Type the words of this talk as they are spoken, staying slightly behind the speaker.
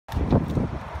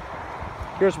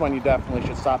Here's one you definitely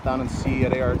should stop down and see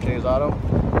at ARJ's Auto.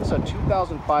 This is a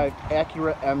 2005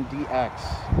 Acura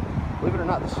MDX. Believe it or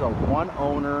not, this is a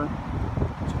one-owner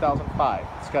 2005.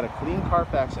 It's got a clean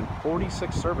Carfax and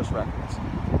 46 service records.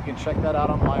 You can check that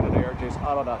out online at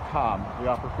arjsauto.com. We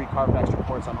offer free Carfax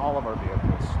reports on all of our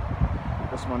vehicles.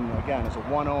 This one, again, is a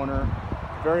one-owner,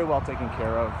 very well taken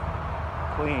care of,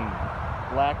 clean,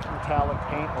 black metallic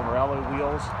paint over alloy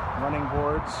wheels, running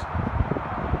boards.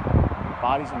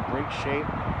 Body's in great shape.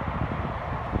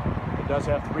 It does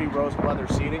have 3 rows of leather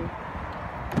seating.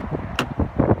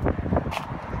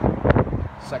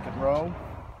 Second row.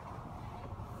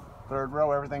 Third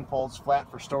row, everything folds flat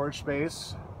for storage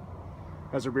space.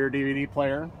 Has a rear DVD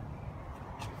player.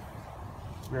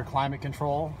 Rear climate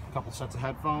control, a couple sets of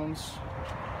headphones.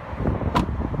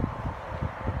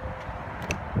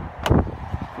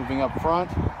 Moving up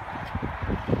front,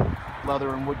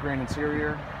 leather and wood grain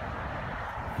interior.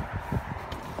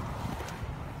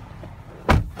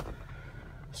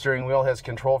 Steering wheel has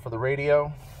control for the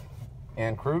radio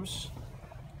and cruise.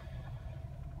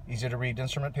 Easy to read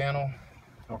instrument panel.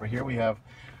 Over here we have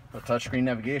a touchscreen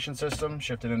navigation system,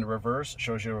 shifted into reverse,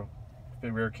 shows you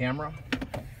the rear camera.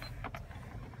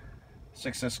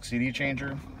 6-disc CD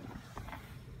changer.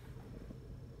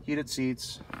 Heated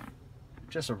seats.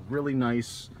 Just a really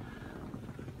nice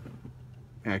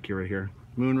Acura here.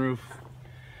 Moonroof.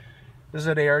 This is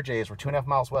at ARJ's. We're 2.5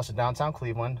 miles west of downtown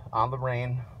Cleveland, on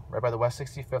Lorraine, right by the West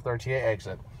 65th RTA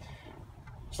exit.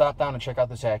 Stop down and check out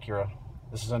this Acura.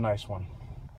 This is a nice one.